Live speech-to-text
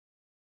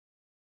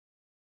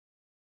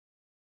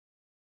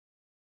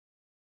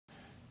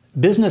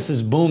Business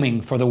is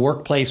booming for the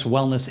workplace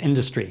wellness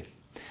industry.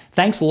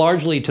 Thanks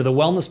largely to the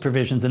wellness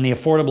provisions in the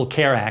Affordable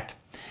Care Act,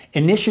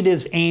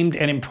 initiatives aimed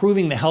at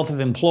improving the health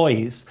of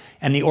employees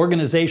and the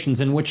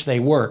organizations in which they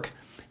work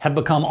have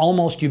become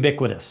almost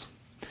ubiquitous.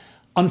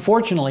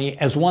 Unfortunately,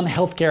 as one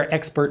healthcare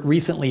expert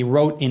recently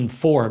wrote in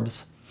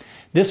Forbes,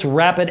 this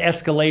rapid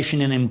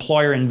escalation in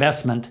employer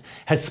investment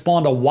has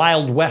spawned a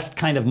Wild West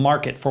kind of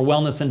market for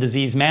wellness and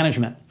disease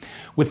management,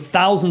 with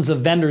thousands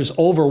of vendors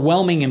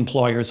overwhelming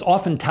employers,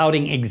 often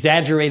touting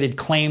exaggerated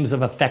claims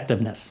of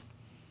effectiveness.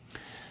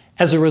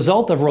 As a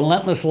result of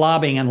relentless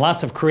lobbying and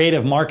lots of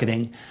creative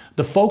marketing,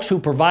 the folks who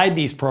provide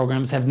these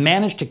programs have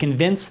managed to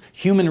convince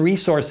human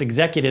resource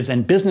executives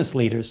and business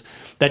leaders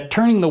that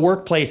turning the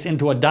workplace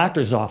into a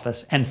doctor's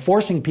office and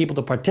forcing people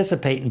to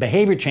participate in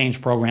behavior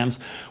change programs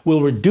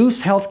will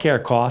reduce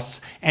healthcare costs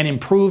and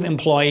improve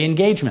employee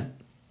engagement.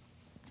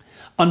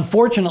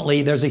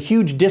 Unfortunately, there's a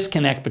huge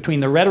disconnect between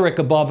the rhetoric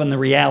above and the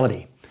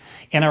reality.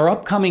 In our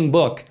upcoming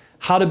book,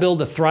 How to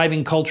Build a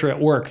Thriving Culture at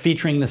Work,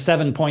 featuring the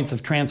 7 points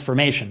of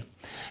transformation,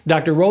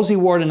 Dr. Rosie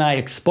Ward and I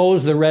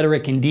expose the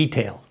rhetoric in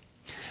detail.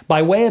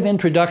 By way of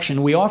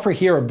introduction, we offer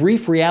here a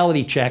brief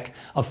reality check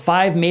of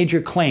 5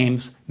 major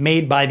claims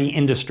made by the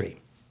industry.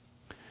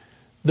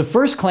 The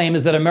first claim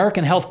is that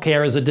American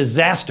healthcare is a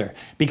disaster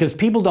because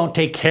people don't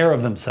take care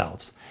of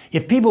themselves.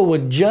 If people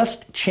would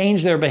just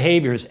change their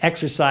behaviors,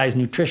 exercise,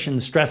 nutrition,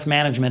 stress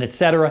management,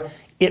 etc.,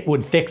 it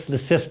would fix the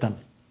system.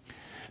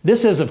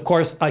 This is, of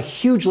course, a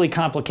hugely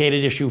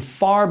complicated issue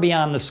far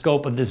beyond the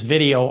scope of this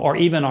video or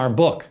even our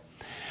book.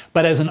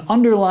 But as an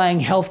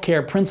underlying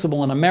healthcare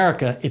principle in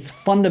America, it's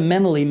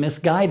fundamentally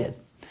misguided.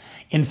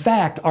 In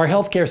fact, our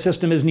healthcare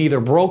system is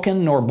neither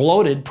broken nor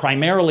bloated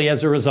primarily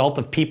as a result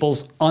of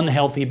people's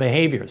unhealthy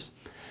behaviors.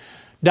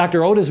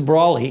 Dr. Otis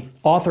Brawley,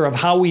 author of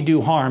How We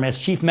Do Harm, as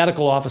Chief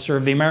Medical Officer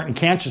of the American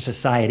Cancer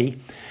Society,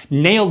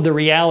 nailed the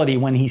reality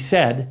when he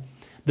said,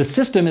 "The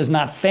system is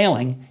not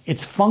failing,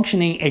 it's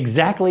functioning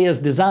exactly as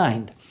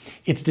designed.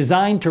 It's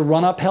designed to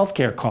run up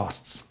healthcare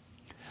costs."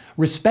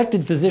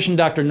 Respected physician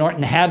Dr.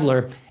 Norton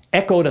Hadler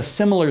echoed a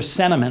similar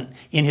sentiment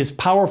in his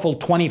powerful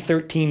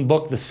 2013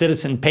 book, The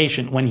Citizen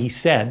Patient, when he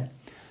said,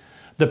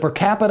 "The per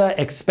capita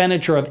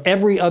expenditure of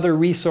every other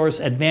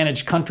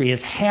resource-advantaged country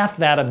is half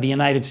that of the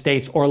United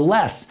States or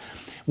less,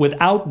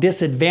 without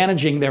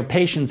disadvantaging their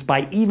patients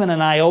by even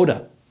an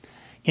iota.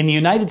 In the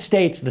United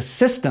States, the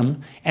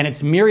system and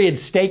its myriad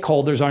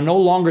stakeholders are no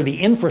longer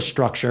the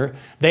infrastructure,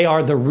 they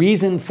are the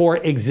reason for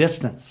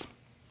existence."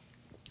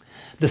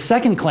 The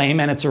second claim,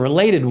 and it's a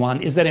related one,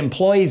 is that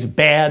employees'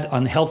 bad,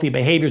 unhealthy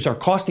behaviors are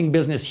costing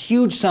business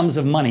huge sums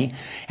of money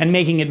and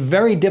making it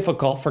very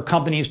difficult for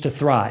companies to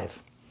thrive.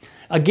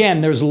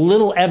 Again, there's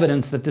little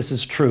evidence that this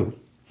is true.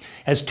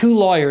 As 2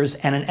 lawyers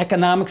and an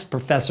economics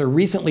professor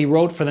recently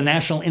wrote for the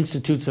National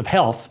Institutes of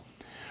Health,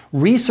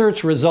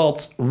 research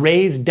results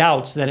raise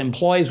doubts that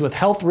employees with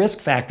health risk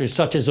factors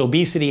such as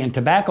obesity and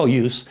tobacco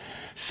use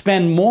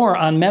spend more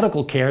on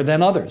medical care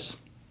than others.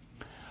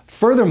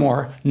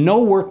 Furthermore, no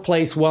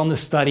workplace wellness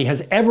study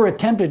has ever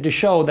attempted to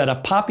show that a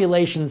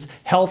population's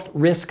health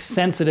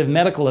risk-sensitive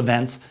medical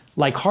events,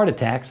 like heart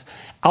attacks,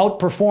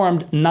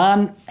 outperformed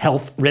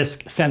non-health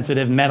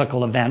risk-sensitive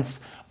medical events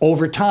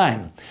over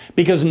time,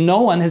 because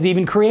no one has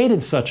even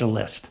created such a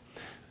list.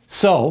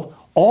 So,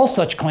 all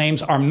such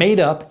claims are made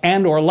up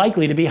and or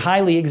likely to be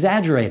highly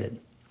exaggerated.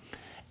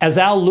 As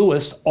Al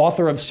Lewis,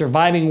 author of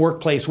Surviving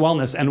Workplace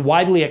Wellness and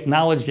widely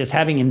acknowledged as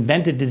having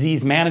invented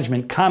disease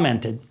management,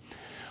 commented,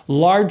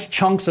 "Large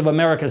chunks of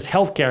America's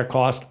healthcare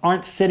costs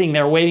aren't sitting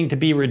there waiting to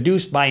be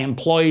reduced by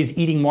employees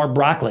eating more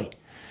broccoli.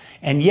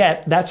 And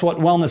yet, that's what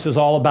wellness is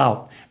all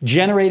about,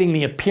 generating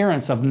the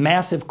appearance of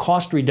massive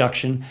cost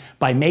reduction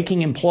by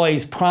making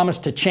employees promise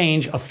to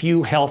change a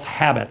few health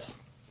habits."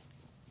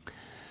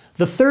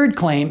 The third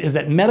claim is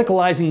that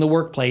medicalizing the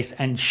workplace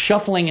and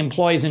shuffling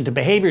employees into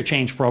behavior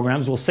change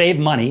programs will save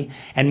money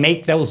and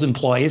make those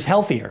employees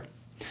healthier.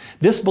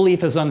 This belief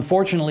has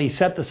unfortunately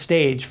set the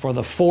stage for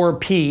the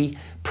 4P,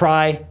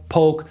 pry,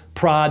 poke,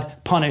 prod,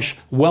 punish,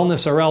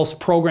 wellness or else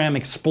program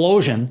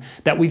explosion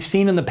that we've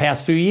seen in the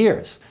past few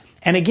years.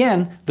 And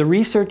again, the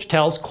research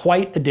tells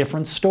quite a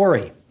different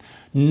story.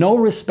 No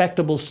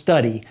respectable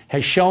study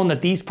has shown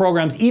that these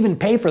programs even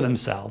pay for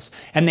themselves,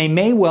 and they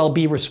may well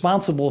be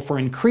responsible for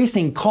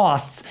increasing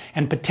costs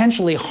and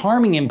potentially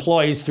harming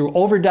employees through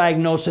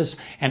overdiagnosis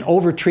and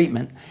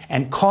overtreatment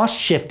and cost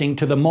shifting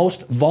to the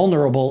most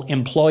vulnerable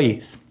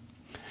employees.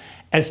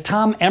 As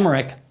Tom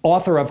Emmerich,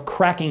 author of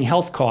Cracking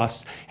Health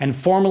Costs and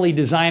formerly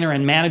designer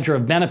and manager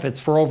of benefits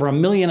for over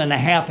 1.5 million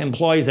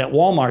employees at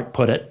Walmart,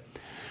 put it,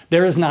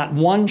 there is not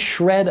one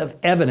shred of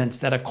evidence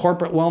that a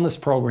corporate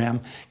wellness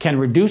program can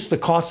reduce the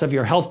cost of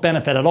your health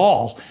benefit at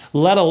all,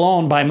 let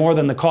alone by more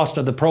than the cost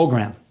of the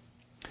program.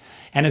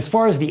 And as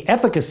far as the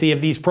efficacy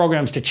of these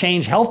programs to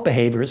change health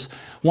behaviors,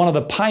 one of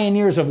the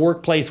pioneers of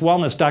workplace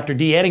wellness, Dr.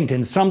 D.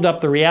 Eddington, summed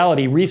up the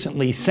reality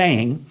recently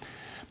saying,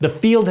 "The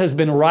field has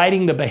been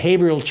riding the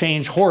behavioral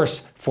change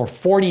horse for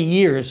 40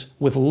 years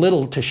with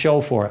little to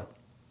show for it."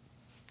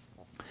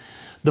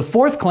 The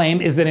fourth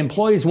claim is that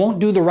employees won't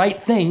do the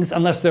right things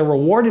unless they're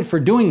rewarded for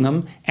doing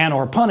them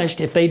and/or punished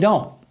if they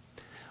don't.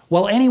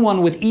 Well,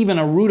 anyone with even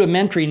a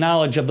rudimentary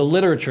knowledge of the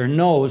literature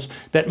knows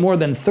that more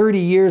than 30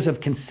 years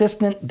of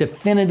consistent,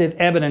 definitive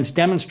evidence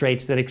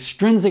demonstrates that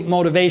extrinsic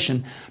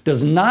motivation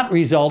does not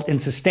result in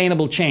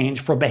sustainable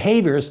change for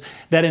behaviors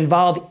that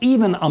involve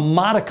even a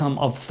modicum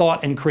of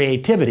thought and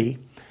creativity,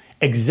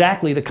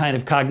 exactly the kind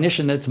of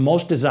cognition that's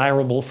most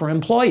desirable for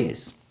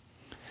employees.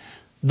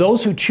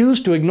 Those who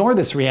choose to ignore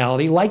this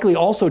reality likely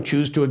also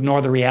choose to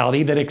ignore the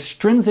reality that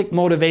extrinsic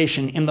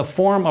motivation in the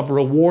form of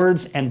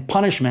rewards and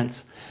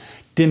punishments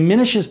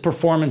diminishes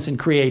performance and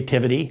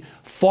creativity,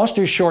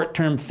 fosters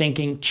short-term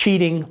thinking,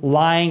 cheating,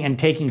 lying, and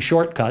taking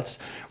shortcuts,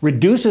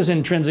 reduces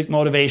intrinsic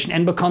motivation,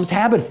 and becomes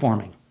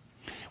habit-forming,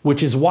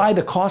 which is why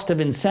the cost of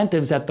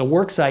incentives at the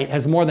worksite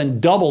has more than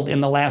doubled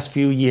in the last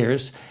few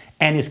years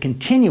and is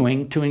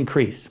continuing to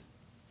increase.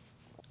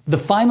 The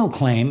final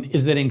claim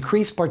is that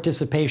increased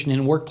participation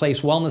in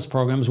workplace wellness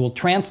programs will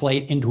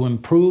translate into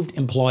improved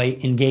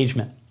employee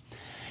engagement.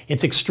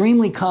 It's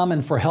extremely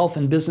common for health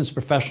and business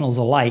professionals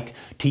alike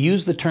to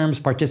use the terms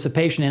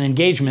participation and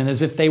engagement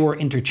as if they were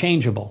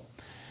interchangeable.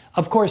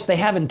 Of course, they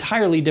have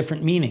entirely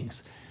different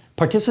meanings.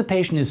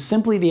 Participation is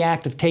simply the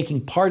act of taking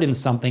part in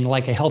something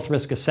like a health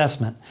risk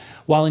assessment,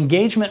 while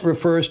engagement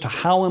refers to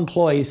how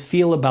employees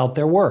feel about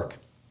their work.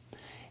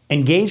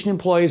 Engaged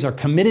employees are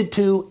committed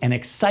to and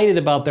excited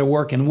about their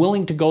work and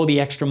willing to go the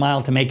extra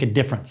mile to make a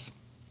difference.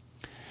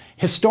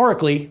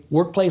 Historically,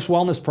 workplace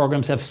wellness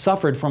programs have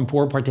suffered from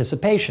poor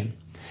participation.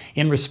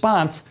 In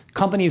response,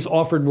 companies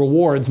offered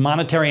rewards,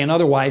 monetary and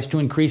otherwise, to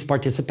increase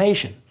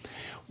participation.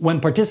 When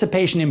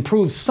participation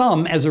improved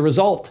some as a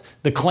result,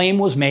 the claim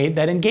was made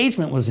that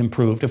engagement was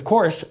improved. Of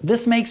course,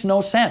 this makes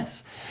no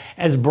sense,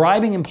 as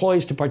bribing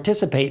employees to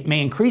participate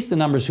may increase the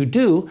numbers who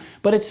do,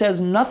 but it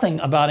says nothing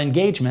about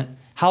engagement,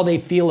 how they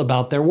feel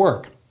about their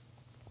work.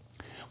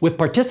 With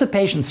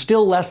participation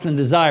still less than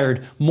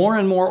desired, more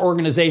and more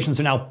organizations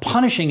are now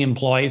punishing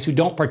employees who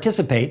don't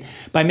participate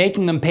by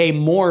making them pay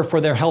more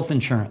for their health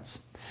insurance.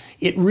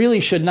 It really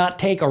should not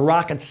take a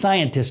rocket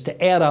scientist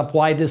to add up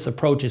why this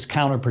approach is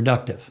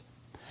counterproductive.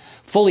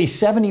 Fully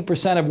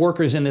 70% of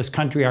workers in this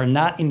country are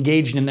not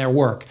engaged in their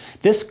work.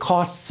 This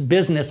costs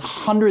business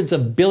hundreds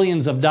of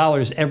billions of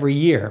dollars every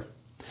year.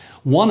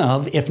 One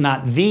of, if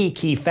not the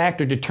key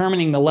factor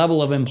determining the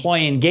level of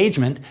employee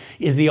engagement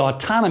is the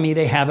autonomy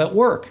they have at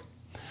work.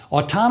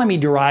 Autonomy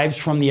derives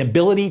from the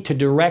ability to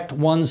direct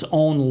one's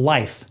own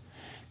life.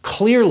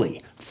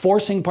 Clearly,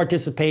 forcing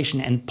participation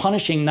and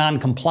punishing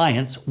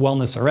non-compliance,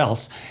 wellness or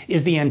else,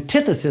 is the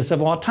antithesis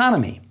of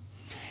autonomy.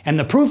 And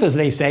the proof, as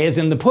they say, is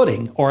in the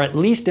pudding, or at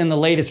least in the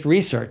latest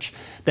research,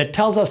 that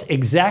tells us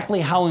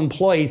exactly how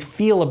employees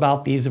feel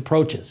about these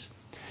approaches.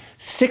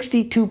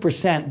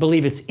 62%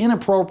 believe it's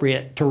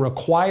inappropriate to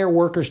require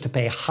workers to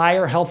pay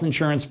higher health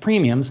insurance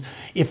premiums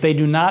if they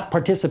do not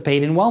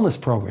participate in wellness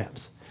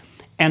programs.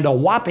 And a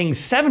whopping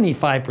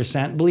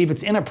 75% believe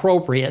it's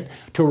inappropriate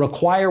to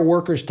require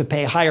workers to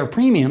pay higher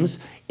premiums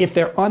if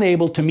they're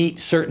unable to meet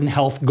certain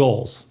health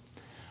goals.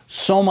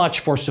 So much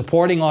for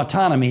supporting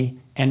autonomy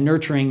and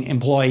nurturing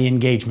employee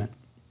engagement.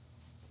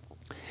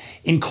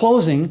 In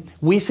closing,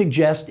 we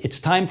suggest it's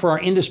time for our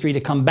industry to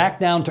come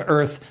back down to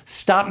earth,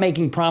 stop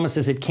making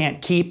promises it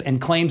can't keep and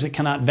claims it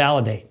cannot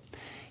validate.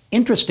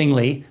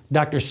 Interestingly,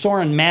 Dr.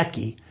 Soren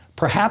Matke,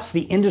 perhaps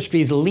the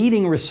industry's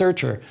leading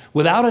researcher,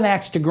 without an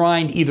axe to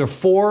grind either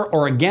for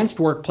or against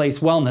workplace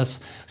wellness,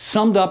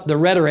 summed up the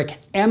rhetoric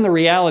and the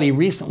reality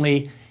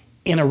recently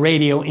in a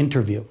radio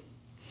interview.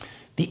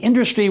 The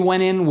industry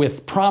went in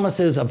with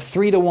promises of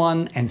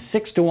 3-to-1 and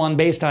 6-to-1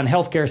 based on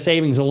healthcare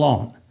savings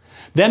alone.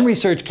 Then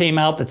research came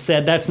out that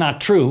said that's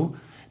not true.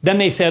 Then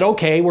they said,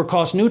 okay, we're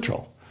cost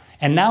neutral.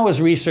 And now as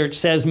research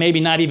says maybe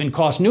not even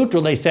cost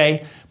neutral, they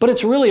say, but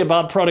it's really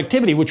about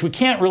productivity, which we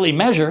can't really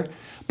measure,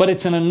 but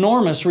it's an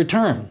enormous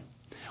return.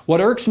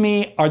 What irks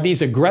me are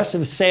these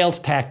aggressive sales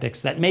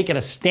tactics that make it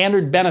a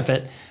standard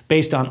benefit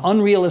based on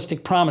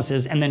unrealistic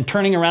promises and then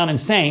turning around and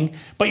saying,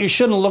 but you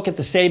shouldn't look at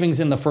the savings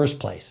in the first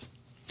place.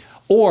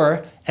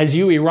 Or, as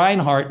Huey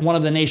Reinhardt, one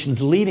of the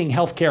nation's leading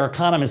healthcare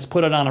economists,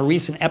 put it on a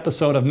recent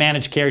episode of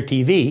Managed Care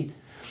TV,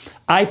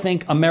 I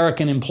think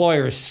American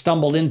employers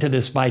stumbled into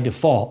this by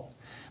default.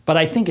 But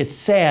I think it's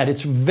sad,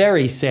 it's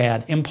very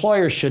sad.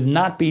 Employers should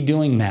not be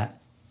doing that.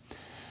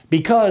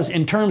 Because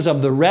in terms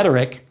of the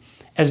rhetoric,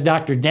 as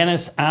Dr.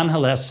 Dennis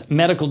Angeles,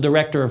 medical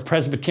director of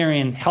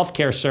Presbyterian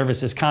Healthcare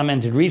Services,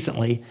 commented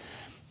recently,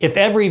 if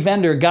every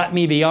vendor got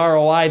me the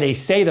ROI they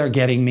say they're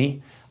getting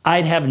me,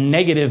 I'd have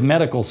negative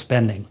medical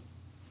spending.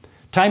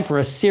 Time for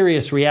a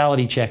serious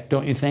reality check,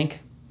 don't you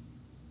think?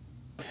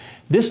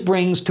 This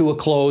brings to a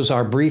close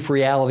our brief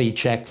reality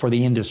check for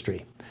the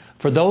industry.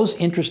 For those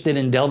interested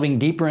in delving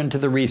deeper into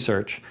the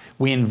research,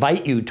 we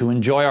invite you to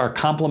enjoy our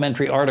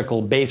complimentary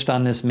article based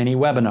on this mini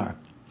webinar.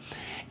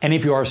 And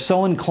if you are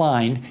so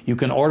inclined, you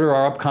can order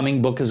our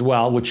upcoming book as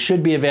well, which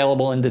should be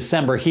available in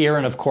December here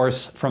and of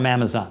course from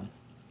Amazon.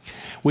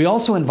 We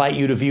also invite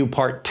you to view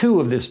part 2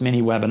 of this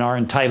mini webinar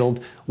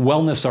entitled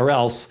Wellness or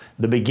Else,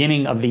 The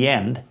Beginning of the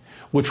End,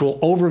 which will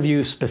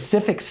overview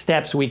specific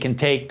steps we can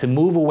take to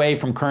move away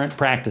from current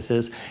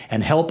practices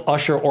and help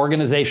usher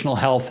organizational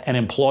health and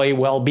employee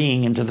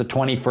well-being into the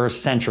 21st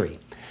century.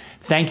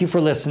 Thank you for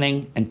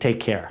listening, and take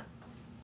care.